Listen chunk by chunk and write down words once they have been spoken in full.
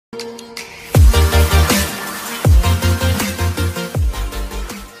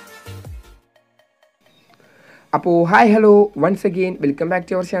അപ്പോൾ hi hello once again welcome back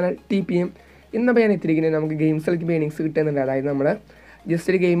to our channel TPM. ഇന്നപ്പോൾ ഞാൻ എത്തിയിരിക്കുന്നത് നമുക്ക് ഗെയിംസ് കളിക്കുമ്പോൾ ഏണിങ്സ് കിട്ടുന്നുണ്ട്. അതായത് നമ്മൾ ജസ്റ്റ്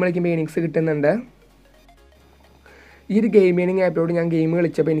ഒരു ഗെയിം കളിക്കുമ്പോൾ ഏണിങ്സ് കിട്ടുന്നുണ്ട്. ഈ ഒരു ഗെയിം ഏണിംഗ് ആപ്പിലോട് ഞാൻ ഗെയിം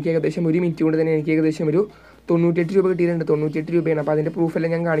കളിച്ചപ്പോൾ എനിക്ക് ഏകദേശം ഒരു മിനിറ്റ് കൊണ്ട് തന്നെ എനിക്ക് ഏകദേശം ഒരു 98 രൂപ കിട്ടിയിട്ടുണ്ട്. 98 രൂപയാണ്. അപ്പോൾ അതിൻ്റെ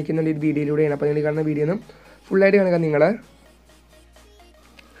പ്രൂഫെല്ലാം ഞാൻ കാണിക്കുന്നുണ്ട് ഈ വീഡിയോയിലൂടെയാണ്. അപ്പോൾ നിങ്ങൾ കാണുന്ന വീഡിയോ ഒന്നും ഫുള്ളായിട്ട് കാണുക. നിങ്ങൾ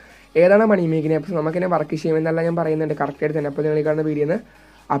ഏതാണ് മണി മേക്കിംഗ് ആപ്സ് നമുക്കെന്നെ വർക്ക് ചെയ്യുമെന്നല്ല ഞാൻ പറയുന്നുണ്ട് കറക്റ്റായിട്ട് തന്നെ. അപ്പോൾ നിങ്ങൾ കാണുന്ന വീഡിയോന്ന്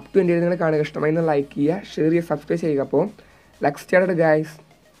അപ് ടു എൻ്റെ നിങ്ങൾ കാണുക. ഇഷ്ടമായി ഒന്ന് ലൈക്ക് ചെയ്യുക, ഷെയർ ചെയ്യുക, സബ്സ്ക്രൈബ് ചെയ്യുക. അപ്പോൾ ലെറ്റ്സ് സ്റ്റാർട്ട് ഗൈസ്.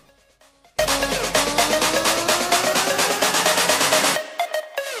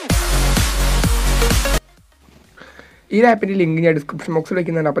 ഈ ആപ്പിൻ്റെ ലിങ്ക് ഞാൻ ഡിസ്ക്രിപ്ഷൻ ബോക്സിൽ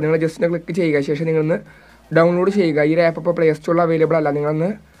വയ്ക്കുന്നുണ്ട്. അപ്പോൾ നിങ്ങൾ ജസ്റ്റ് ക്ലിക്ക് ചെയ്യുക. ശേഷം നിങ്ങളൊന്ന് ഡൗൺലോഡ് ചെയ്യുക. ഈ ആപ്പ് ഇപ്പോൾ പ്ലേ സ്റ്റോറിൽ അവൈലബിൾ അല്ല. നിങ്ങളൊന്ന്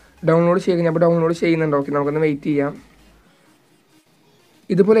ഡൗൺലോഡ് ചെയ്യുക. ഞാൻ ഇപ്പോൾ ഡൗൺലോഡ് ചെയ്യുന്നുണ്ട്. ഓക്കെ, നമുക്കൊന്ന് വെയിറ്റ് ചെയ്യാം.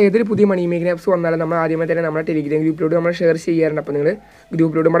 ഇതുപോലെ ഏതൊരു പുതിയ മണി മേക്കിംഗ് ആപ്സ് വന്നാലും നമ്മൾ ആദ്യമേ തന്നെ നമ്മുടെ ടെലിഗ്രാം ഗ്രൂപ്പിലോട്ട് നമ്മൾ ഷെയർ ചെയ്യാറുണ്ട്. അപ്പോൾ നിങ്ങൾ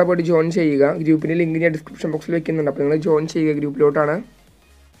ഗ്രൂപ്പിലോട്ട് നമ്മുടെ പോയിട്ട് ജോയിൻ ചെയ്യുക. ഗ്രൂപ്പിൻ്റെ ലിങ്ക് ഞാൻ ഡിസ്ക്രിപ്ഷൻ ബോക്സിൽ വെക്കുന്നുണ്ട്. അപ്പോൾ നിങ്ങൾ ജോയിൻ ചെയ്യുക ഗ്രൂപ്പിലോട്ടാണ്.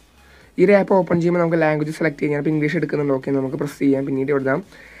 ഈ ആപ്പ് ഓപ്പൺ ചെയ്യുമ്പോൾ നമുക്ക് ലാംഗ്വേജ് സെലക്ട് ചെയ്യാം. ഞാനിപ്പോൾ ഇംഗ്ലീഷ് എടുക്കുന്നുണ്ട്. ഓക്കെ, നമുക്ക് പ്രസ് ചെയ്യാം. പിന്നീട് എഴുതാം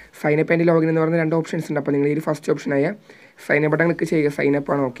സൈനപ്പ് ആൻഡ് ലോഗിൻ എന്ന് പറഞ്ഞ 2 ഓപ്ഷൻസ് ഉണ്ട്. അപ്പോൾ നിങ്ങൾ ഈ ഫസ്റ്റ് ഓപ്ഷനായ സൈനപ്പ് ബട്ടൺ ക്ലിക്ക് ചെയ്യുക.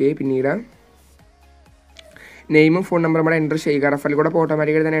 സൈനപ്പ് ആണ്. ഓക്കെ, പിന്നീട് നെയിമും ഫോൺ നമ്പറും കൂടെ എൻ്റർ ചെയ്യുക. റഫൽ കൂടെ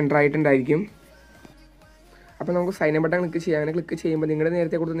ഓട്ടോമാറ്റിക്കായി തന്നെ എൻ്റർ ആയിട്ടുണ്ടായിരിക്കും. അപ്പോൾ നമുക്ക് സൈനപ്പ് ബട്ടൺ ക്ലിക്ക് ചെയ്യാം. അങ്ങനെ ക്ലിക്ക് ചെയ്യുമ്പോൾ നിങ്ങളുടെ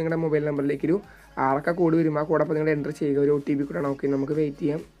നേരത്തെ കൊടുത്ത് നിങ്ങളുടെ മൊബൈൽ നമ്പറിലേക്ക് ഒരു 6 അക്ക കോഡ് വരും. ആ കോഡ് അപ്പോൾ നിങ്ങൾ എൻ്റർ ചെയ്യുക. ഒരു OTP കൂടാണ്. ഓക്കെ, നമുക്ക് വെയിറ്റ്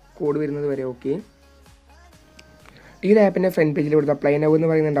ചെയ്യാം കോഡ് വരുന്നത് വരെ. ഓക്കെ, ഈ ആപ്പിൻ്റെ ഫ്രണ്ട് പേജിൽ കൊടുത്ത് അപ്ലൈ നൗ എന്ന്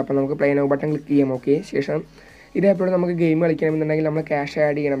പറയുന്നുണ്ട്. അപ്പോൾ നമുക്ക് പ്ലേ നൗ ബട്ടൺ ക്ലിക്ക് ചെയ്യാം. ഓക്കെ, ശേഷം ഈ ആപ്പിലൂടെ നമുക്ക് ഗെയിം കളിക്കണമെന്നുണ്ടെങ്കിൽ നമ്മൾ ക്യാഷ്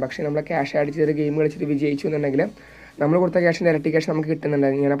ആഡ് ചെയ്യണം. പക്ഷേ നമ്മൾ ക്യാഷ് ആഡ് ചെയ്ത് ഗെയിം കളിച്ചിട്ട് വിജയിച്ചു എന്നുണ്ടെങ്കിൽ നമ്മൾ കൊടുത്ത ക്യാഷിൻ്റെ ഇരട്ടി ക്യാഷ് നമുക്ക് കിട്ടുന്നുണ്ട്.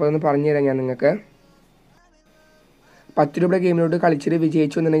 ഞാനപ്പോൾ അതൊന്ന് പറഞ്ഞു തരാം ഞാൻ നിങ്ങൾക്ക്. 10 രൂപയുടെ ഗെയിമിലോട്ട് കളിച്ചിട്ട്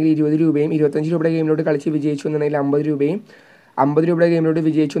വിജയിച്ചു എന്നുണ്ടെങ്കിൽ 20 രൂപയും, 25 രൂപയുടെ ഗെയിമിലോട്ട് കളിച്ച് വിജയിച്ചു എന്നുണ്ടെങ്കിൽ 50 രൂപയും, 50 രൂപയുടെ ഗെയിമിലോട്ട്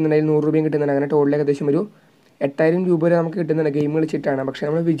വിജയിച്ചു എന്നുണ്ടെങ്കിൽ 100 രൂപയും കിട്ടുന്നുണ്ട്. അങ്ങനെ ടോട്ടൽ ഏകദേശം ഒരു 8000 രൂപ വരെ നമുക്ക് കിട്ടുന്നുണ്ട് ഗെയിം കളിച്ചിട്ടാണ്. പക്ഷേ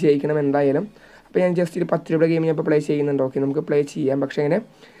നമ്മൾ വിജയിക്കണം എന്തായാലും. അപ്പോൾ ഞാൻ ജസ്റ്റ് ഒരു 10 രൂപയുടെ ഗെയിം ഞാൻ ഇപ്പോൾ പ്ലേ ചെയ്യുന്നുണ്ട്. ഓക്കെ, നമുക്ക് പ്ലേ ചെയ്യാം. പക്ഷേ അങ്ങനെ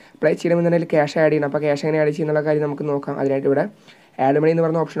പ്ലേ ചെയ്യണമെന്നുണ്ടെങ്കിൽ ക്യാഷ് ആഡ് ചെയ്യണം. അപ്പോൾ ക്യാഷ് എങ്ങനെ ആഡ് ചെയ്യുന്നുള്ള കാര്യം നമുക്ക് നോക്കാം. അതിനായിട്ട് ഇവിടെ ആഡ് മണി എന്ന്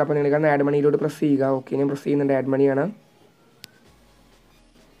പറഞ്ഞ ഓപ്ഷൻ. അപ്പോൾ നിങ്ങൾ കാണുന്ന ആഡ് മണിയിലോട്ട് പ്രസ് ചെയ്യുക. ഓക്കെ, ഞാൻ പ്രസ് ചെയ്യുന്നുണ്ട്. ആഡ് മണിയാണ്.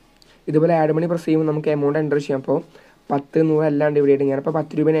 ഇതുപോലെ ആഡ് മണി പ്രസ് ചെയ്യുമ്പോൾ നമുക്ക് എമൗണ്ട് എൻ്റർ ചെയ്യാം. അപ്പോൾ 10, 100 അല്ലാണ്ട് ഇവിടെയായിട്ട് ഞാനിപ്പോൾ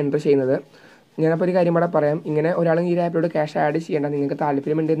 10 രൂപയാണ് എൻ്റർ ചെയ്യുന്നത്. ഞാനപ്പോൾ ഒരു കാര്യം ഇവിടെ പറയാം. ഇങ്ങനെ ഒരാൾ ഈ ആപ്പിലോട്ട് ക്യാഷ് ആഡ് ചെയ്യേണ്ട. നിങ്ങൾക്ക്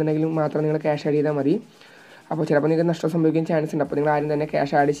താല്പര്യമുണ്ടെന്നുണ്ടെങ്കിൽ മാത്രം നിങ്ങൾ ക്യാഷ് ആഡ് ചെയ്താൽ മതി. അപ്പോൾ ചിലപ്പോൾ നിങ്ങൾക്ക് നഷ്ടം സംഭവിക്കാൻ ചാൻസ് ഉണ്ട്. അപ്പോൾ നിങ്ങൾ ആരും തന്നെ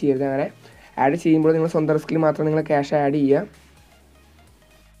ക്യാഷ് ആഡ് ചെയ്യരുത്. അങ്ങനെ ആഡ് ചെയ്യുമ്പോൾ നിങ്ങൾ സ്വന്തം റിസ്കിൽ മാത്രം നിങ്ങൾ ക്യാഷ് ആഡ് ചെയ്യുക.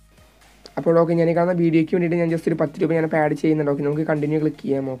 അപ്പോൾ ഓക്കെ, ഞാൻ ഈ കാണുന്ന വീഡിയോയ്ക്ക് വേണ്ടിയിട്ട് ഞാൻ ജസ്റ്റ് ഒരു 10 രൂപ ഞാനിപ്പോൾ ആഡ് ചെയ്യുന്നുണ്ട്. ഓക്കെ, നമുക്ക് കണ്ടിന്യൂ ക്ലിക്ക്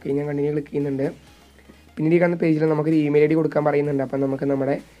ചെയ്യാം. ഓക്കെ, ഞാൻ കണ്ടിന്യൂ ക്ലിക്ക് ചെയ്യുന്നുണ്ട്. പിന്നീട് ഈ കാണുന്ന പേജിൽ നമുക്കൊരു ഇമെയിൽ ID കൊടുക്കാൻ പറയുന്നുണ്ട്. അപ്പോൾ നമുക്ക്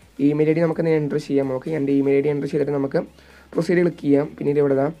നമ്മുടെ ഇമെയിൽ ID നമുക്ക് എൻ്റർ ചെയ്യാം. ഓക്കെ, എൻ്റെ ഇമെയിൽ ID എൻ്റർ ചെയ്തിട്ട് നമുക്ക് പ്രൊസീഡ് ക്ലിക്ക് ചെയ്യാം. പിന്നീട്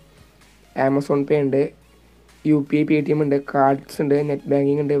ഇവിടെ ആമസോൺ പേ ഉണ്ട്, UPI Paytm ഉണ്ട്, കാർഡ്സ് ഉണ്ട്, നെറ്റ്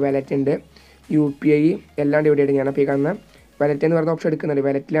ബാങ്കിങ് ഉണ്ട്, വാലറ്റ് ഉണ്ട്, UPI എല്ലാം ഇവിടെ ആയിട്ട് ഞാനപ്പോൾ ഈ കാണുന്ന വാലറ്റ് എന്ന് പറഞ്ഞ ഓപ്ഷൻ എടുക്കുന്നുണ്ട്.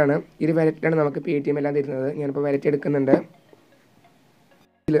 വാലറ്റിലാണ് ഈ വാലറ്റിലാണ് നമുക്ക് Paytm എല്ലാം തരുന്നത്. ഞാനിപ്പോൾ വാലറ്റ് എടുക്കുന്നുണ്ട്.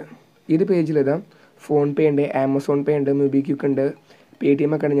 ഇത് പേജിൽ ഫോൺ പേ ഉണ്ട്, ആമസോൺ പേ ഉണ്ട്, മൊബിക്വിക്ക് ഉണ്ട്,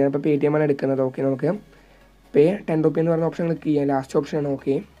 Paytm ഒക്കെ ഉണ്ട്. ഞാനിപ്പോൾ Paytm ആണ് എടുക്കുന്നത്. ഓക്കെ, നമുക്ക് പേ 10 രൂപ എന്ന് പറഞ്ഞ ഓപ്ഷൻ ക്ലിക്ക് ചെയ്യാം. ലാസ്റ്റ് ഓപ്ഷനാണ്.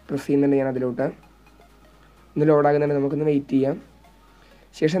 ഓക്കെ, പ്രസ് ചെയ്യുന്നുണ്ട് ഞാൻ അതിലോട്ട്. ഇന്ന് ലോഡാകുന്നുണ്ട്. നമുക്കൊന്ന് വെയിറ്റ് ചെയ്യാം.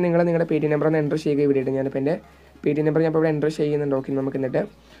 ശേഷം നിങ്ങൾ നിങ്ങളുടെ Paytm നമ്പർ ഒന്ന് എൻ്റർ ചെയ്യുക. ഇവിടെ ഞാനിപ്പോൾ എൻ്റെ Paytm നമ്പർ ഞാൻ ഇപ്പോൾ ഇവിടെ എൻ്റർ ചെയ്യുന്നുണ്ട്. ഓക്കെ, നമുക്ക് എന്നിട്ട്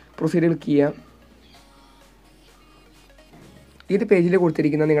പ്രൊസീഡ് ക്ലിക്ക് ചെയ്യാം. ഇത് പേജിൽ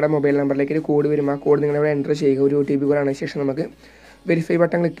കൊടുത്തിരിക്കുന്ന നിങ്ങളുടെ മൊബൈൽ നമ്പറിലേക്ക് ഒരു കോഡ് വരും. ആ കോഡ് നിങ്ങളിവിടെ എൻ്റർ ചെയ്യുക. ഒരു OTP കോഡാണ്. ശേഷം നമുക്ക് വെരിഫൈ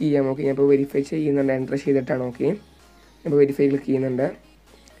ബട്ടൺ ക്ലിക്ക് ചെയ്യാം. ഓക്കെ, ഞാൻ ഇപ്പോൾ വെരിഫൈ ചെയ്യുന്നുണ്ട്. എൻ്റർ ചെയ്തിട്ടാണ്. ഓക്കെ, ഇപ്പോൾ വെരിഫൈ ക്ലിക്ക് ചെയ്യുന്നുണ്ട്.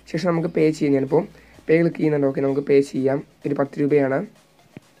 ശേഷം നമുക്ക് പേ ചെയ്യാം. ഞാനിപ്പോൾ പേ ക്ലിക്ക് ചെയ്യുന്നുണ്ട്. ഓക്കെ, നമുക്ക് പേ ചെയ്യാം. ഒരു 10 രൂപയാണ്.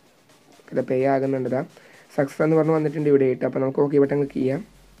 ഇത് പേ ആകുന്നുണ്ട്. സക്സസ് എന്ന് പറഞ്ഞ് വന്നിട്ടുണ്ട് ഇവിടെ ആയിട്ട്. അപ്പോൾ നമുക്ക് ഓക്കെ ബട്ടൺ ക്ലിക്ക് ചെയ്യാം.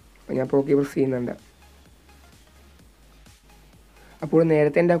 അപ്പോൾ ഞാൻ ഇപ്പോൾ ഓക്കെ പ്രസ് ചെയ്യുന്നുണ്ട്. അപ്പോൾ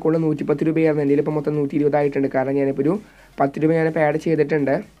നേരത്തെ എൻ്റെ അക്കൗണ്ടിൽ 110 രൂപയായിരുന്നു. എൻ്റെ ഇപ്പോൾ മൊത്തം 120 ആയിട്ടുണ്ട്. കാരണം ഞാനിപ്പോൾ ഒരു 10 രൂപ ഞാനിപ്പോൾ ആഡ്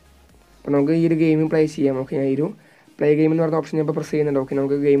ചെയ്തിട്ടുണ്ട്. അപ്പോൾ നമുക്ക് ഈ ഒരു ഗെയിം പ്ലേ ചെയ്യാം. ഓക്കെ, ഞാൻ ഈ ഒരു പ്ലേ ഗെയിം എന്ന് പറഞ്ഞ ഓപ്ഷൻ ഞാനിപ്പോൾ പ്രസ് ചെയ്യുന്നുണ്ട്. ഓക്കെ,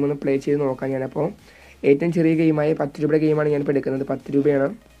 നമുക്ക് ഗെയിം ഒന്ന് പ്ലേ ചെയ്ത് നോക്കാം. ഞാനപ്പോൾ ഏറ്റവും ചെറിയ ഗെയിമായ 10 രൂപയുടെ ഗെയിമാണ് ഞാനിപ്പോൾ എടുക്കുന്നത്. 10 രൂപയാണ്.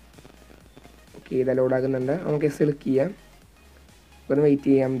 ഓക്കെ, ഇത് ലോഡാകുന്നുണ്ട്. നമുക്ക് ക്ലിക്ക് ചെയ്യാം. ഒന്ന് വെയിറ്റ്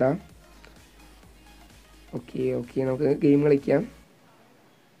ചെയ്യാം. ഓക്കെ നമുക്ക് ഗെയിം കളിക്കാം.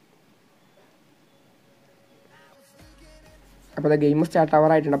 അപ്പോൾ അത് ഗെയിം സ്റ്റാർട്ട്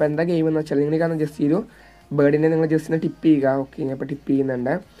ആവാറായിട്ടുണ്ട്. അപ്പോൾ എന്താ ഗെയിം എന്ന് വെച്ചാൽ നിങ്ങൾ കാണുന്ന ജസ്റ്റ് ഒരു ബേർഡിനെ നിങ്ങൾ ജസ്റ്റ് ഒന്ന് ടിപ്പ് ചെയ്യുക. ഓക്കെ, ഞാൻ ഇപ്പോൾ ടിപ്പ്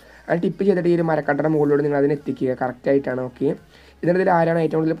ചെയ്യുന്നുണ്ട്. അത് ടിപ്പ് ചെയ്തിട്ട് ഈ ഒരു മരക്കട്ടയുടെ മുകളിലൂടെ നിങ്ങൾ അതിനെ എത്തിക്കുക. കറക്റ്റായിട്ടാണ്. ഓക്കെ, ഇതിൽ ആരാണ്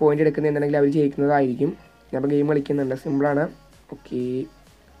ഏറ്റവും കൂടുതൽ പോയിന്റ് എടുക്കുന്നതെന്നുണ്ടെങ്കിൽ അവർ ജയിക്കുന്നതായിരിക്കും. ഞാൻ ഇപ്പോൾ ഗെയിം കളിക്കുന്നുണ്ട്. സിമ്പിളാണ്. ഓക്കെ,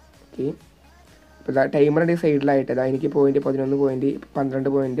 അപ്പോൾ ടൈമറിൻ്റെ സൈഡിലായിട്ട് എനിക്ക് പോയിന്റ് 11 പോയിന്റ്,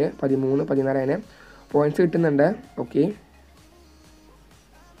 12 പോയിന്റ്, 13, 14 അങ്ങനെ പോയിൻറ്റ്സ് കിട്ടുന്നുണ്ട്. ഓക്കെ,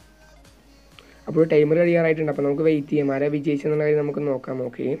 അപ്പോൾ ടൈമർ കഴിയാറായിട്ടുണ്ട്. അപ്പോൾ നമുക്ക് വെയിറ്റ് ചെയ്യാം. ആരാ വിജയിച്ചെന്നുള്ള കാര്യം നമുക്ക് നോക്കാം.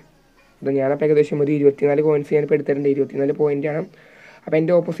 ഓക്കെ, അപ്പോൾ ഞാനപ്പോൾ ഏകദേശം ഒരു 24 കോയിൻസ് ഞാനിപ്പോൾ എടുത്തിട്ടുണ്ട്. 24 പോയിൻ്റാണ്. അപ്പോൾ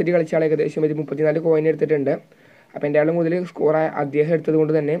എൻ്റെ ഓപ്പോസിറ്റ് കളിച്ച ആൾ ഏകദേശം ഒരു 34 കോയിൻ എടുത്തിട്ടുണ്ട്. അപ്പോൾ എൻ്റെ ആളും കൂടുതൽ സ്കോർ അദ്ദേഹം എടുത്തത്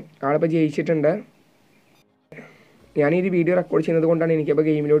കൊണ്ട് തന്നെ ആളിപ്പോൾ ജയിച്ചിട്ടുണ്ട്. ഞാൻ ഈ വീഡിയോ റെക്കോർഡ് ചെയ്യുന്നത് കൊണ്ടാണ് എനിക്കപ്പോൾ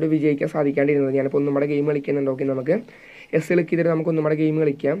ഗെയിമിലോട്ട് വിജയിക്കാൻ സാധിക്കാണ്ടിരുന്നത്. ഞാനിപ്പോൾ ഒന്നും കൂടെ ഗെയിം കളിക്കുന്നുണ്ട്. ഓക്കെ, നമുക്ക് എസ് ക്ലിക്ക് ചെയ്തിട്ട് നമുക്ക് ഒന്നും കൂടെ ഗെയിം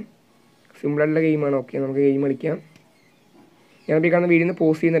കളിക്കാം. സിമ്പിളായിട്ടുള്ള ഗെയിമാണ്. ഓക്കെ, നമുക്ക് ഗെയിം കളിക്കാം. ഞാനിപ്പോൾ ഈ കാണുന്ന വീഡിയോ ഒന്ന്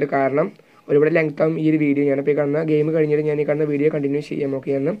പോസ്റ്റ് ചെയ്യുന്നുണ്ട്, കാരണം ഒരുപാട് ലെങ്ത് ആവും ഈ ഒരു വീഡിയോ. ഞാനിപ്പോൾ ഈ കാണുന്ന ഗെയിം കഴിഞ്ഞിട്ട് ഞാൻ ഈ കാണുന്ന വീഡിയോ കണ്ടിന്യൂ ചെയ്യാം.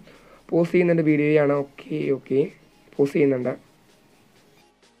 ഓക്കെ, ഞാൻ പോസ്റ്റ് ചെയ്യുന്നുണ്ട് വീഡിയോയാണ്. ഓക്കെ പോസ്റ്റ് ചെയ്യുന്നുണ്ട്.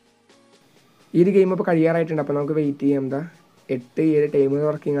 ഈ ഒരു ഗെയിം ഇപ്പോൾ കഴിയാറായിട്ടുണ്ട്. അപ്പോൾ നമുക്ക് വെയിറ്റ് ചെയ്യാം. 8-7 ടൈം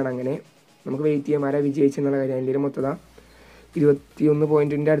വർക്കിംഗ് ആണ്. അങ്ങനെ നമുക്ക് വെയിറ്റ് ചെയ്യാം ആരാ വിജയിച്ചെന്നുള്ള കാര്യം. എൻ്റെ ഒരു മൊത്തം 21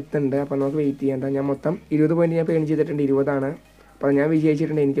 പോയിൻറ്റിൻ്റെ അടുത്തുണ്ട്. അപ്പോൾ നമുക്ക് വെയിറ്റ് ചെയ്യാം. ഞാൻ മൊത്തം 20 പോയിൻറ്റ് ഞാൻ പേൺ ചെയ്തിട്ടുണ്ട്. 20 അപ്പോൾ ഞാൻ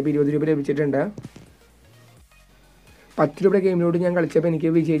വിജയിച്ചിട്ടുണ്ട്. എനിക്കിപ്പോൾ 20 രൂപ ലഭിച്ചിട്ടുണ്ട്. 10 രൂപയുടെ ഗെയിമിലോട്ട് ഞാൻ കളിച്ചപ്പോൾ എനിക്ക്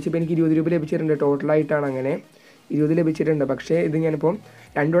വിജയിച്ചപ്പോൾ എനിക്ക് 20 രൂപ ലഭിച്ചിട്ടുണ്ട്. ടോട്ടലായിട്ടാണ് അങ്ങനെ 20 ലഭിച്ചിട്ടുണ്ട്. പക്ഷേ ഇത് ഞാനിപ്പോൾ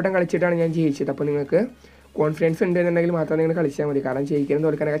 2 വട്ടം കളിച്ചിട്ടാണ് ഞാൻ ജയിച്ചത്. അപ്പോൾ നിങ്ങൾക്ക് കോൺഫിഡൻസ് ഉണ്ടെന്നുണ്ടെങ്കിൽ മാത്രം നിങ്ങൾ കളിച്ചാൽ മതി, കാരണം ജയിക്കാനും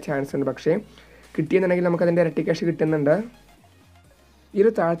തോൽക്കാനൊക്കെ ചാൻസ് ഉണ്ട്. പക്ഷേ കിട്ടിയെന്നുണ്ടെങ്കിൽ നമുക്കതിൻ്റെ ഇരട്ടി ക്യാഷ് കിട്ടുന്നുണ്ട്. ഈ ഒരു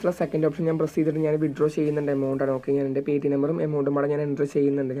താഴത്തുള്ള സെക്കൻഡ് ഓപ്ഷൻ ഞാൻ പ്രസ് ചെയ്തിട്ട് ഞാൻ വിഡ്രോ ചെയ്യുന്നുണ്ട് എമൗണ്ടാണ്. ഓക്കെ, ഞാൻ എൻ്റെ Paytm നമ്പറും എമൗണ്ടും കൂടെ ഞാൻ എൻ്റർ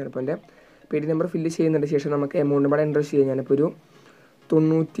ചെയ്യുന്നുണ്ട്. ഞാനിപ്പോൾ എൻ്റെ Paytm നമ്പർ ഫില്ല് ചെയ്യുന്നുണ്ട്. ശേഷം നമുക്ക് എമൗണ്ടും കൂടെ എൻ്റർ ചെയ്യാം. ഞാനിപ്പോൾ ഒരു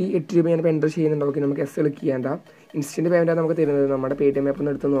 98 രൂപ ഞാനിപ്പോൾ എൻ്റർ ചെയ്യുന്നുണ്ട്. ഓക്കെ, നമുക്ക് എസ് ക്ലിക്ക് ചെയ്യാം. ഇൻസ്റ്റൻറ്റ് പേയ്മെൻറ്റാണ് നമുക്ക് തരുന്നത്. നമ്മുടെ Paytm ആപ്പ്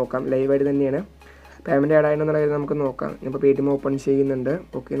ഒന്ന് എടുത്ത് നോക്കാം. ലൈവായിട്ട് തന്നെയാണ് പേയ്മെൻറ്റ് ആഡ് ആയെന്നുള്ള കാര്യം നമുക്ക് നോക്കാം. ഞാനിപ്പോൾ Paytm ഓപ്പൺ ചെയ്യുന്നുണ്ട്.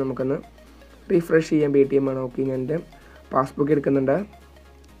 ഓക്കെ, നമുക്കൊന്ന് റീഫ്രഷ് ചെയ്യാം. Paytm ആണ്. ഓക്കെ, ഞാൻ എൻ്റെ പാസ്ബുക്ക് എടുക്കുന്നുണ്ട്.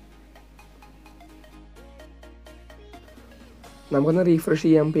 നമുക്കൊന്ന് റീഫ്രഷ്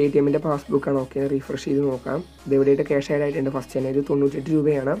ചെയ്യാം. Paytmൻ്റെ പാസ്ബുക്കാണ്. ഓക്കെ, റീഫ്രഷ് ചെയ്ത് നോക്കാം. ഇത് എവിടെയായിട്ട് ക്യാഷ് ആഡ് ആയിട്ടുണ്ട്. ഫസ്റ്റ് തന്നെ ഇത് 98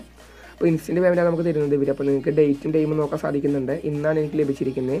 രൂപയാണ്. അപ്പോൾ ഇൻസ്റ്റൻറ്റ് പേയ്മെൻറ്റാണ് നമുക്ക് തരുന്നത് ഇവർ. അപ്പോൾ നിങ്ങൾക്ക് ഡേറ്റും ടൈമും നോക്കാൻ സാധിക്കുന്നുണ്ട്. ഇന്നാണ് എനിക്ക്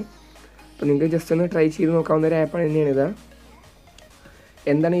ലഭിച്ചിരിക്കുന്നത്. അപ്പോൾ നിങ്ങൾക്ക് ജസ്റ്റ് ഒന്ന് ട്രൈ ചെയ്ത് നോക്കാവുന്ന ഒരു ആപ്പാണ് തന്നെയാണിത്.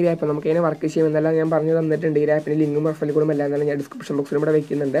 എന്താണ് ഈ ആപ്പ്, നമുക്ക് അതിനെ വർക്ക് ചെയ്യുമെന്നെല്ലാം ഞാൻ പറഞ്ഞു തന്നിട്ടുണ്ട്. ഈ ആപ്പിൻ്റെ ലിങ്കും റെഫറൽ കോഡും എല്ലാം തന്നെ ഞാൻ ഡിസ്ക്രിപ്ഷൻ ബോക്സിലും ഇവിടെ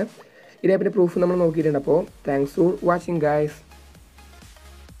വയ്ക്കുന്നുണ്ട്. ഈ ആപ്പിൻ്റെ പ്രൂഫ് നമ്മൾ നോക്കിയിട്ടുണ്ട്. അപ്പോൾ താങ്ക്സ് ഫോർ വാച്ചിങ് ഗൈസ്.